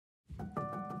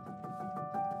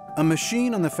A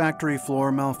machine on the factory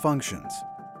floor malfunctions.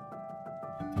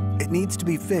 It needs to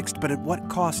be fixed, but at what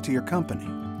cost to your company?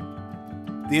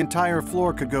 The entire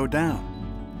floor could go down.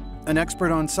 An expert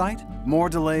on site? More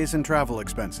delays and travel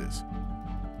expenses.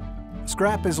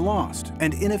 Scrap is lost,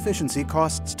 and inefficiency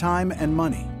costs time and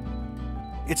money.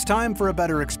 It's time for a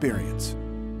better experience.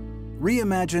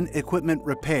 Reimagine equipment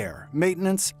repair,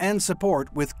 maintenance, and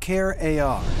support with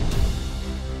CareAR.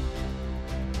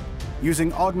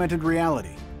 Using augmented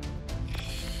reality,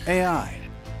 AI,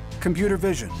 computer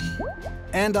vision,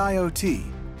 and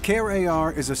IoT,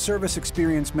 CareAR is a service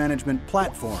experience management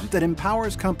platform that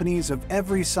empowers companies of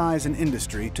every size and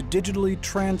industry to digitally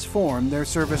transform their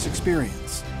service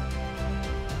experience.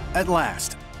 At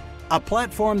last, a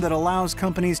platform that allows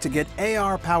companies to get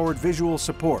AR-powered visual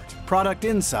support, product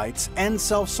insights, and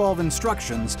self-solve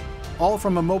instructions, all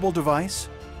from a mobile device,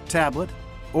 tablet,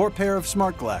 or pair of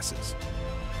smart glasses.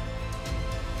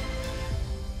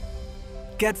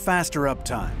 Get faster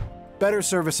uptime, better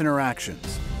service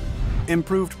interactions,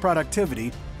 improved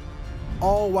productivity,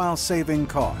 all while saving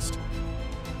cost.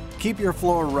 Keep your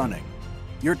floor running,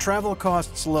 your travel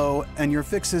costs low, and your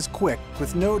fixes quick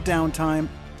with no downtime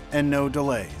and no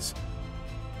delays.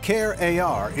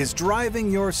 CareAR is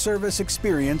driving your service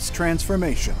experience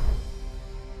transformation.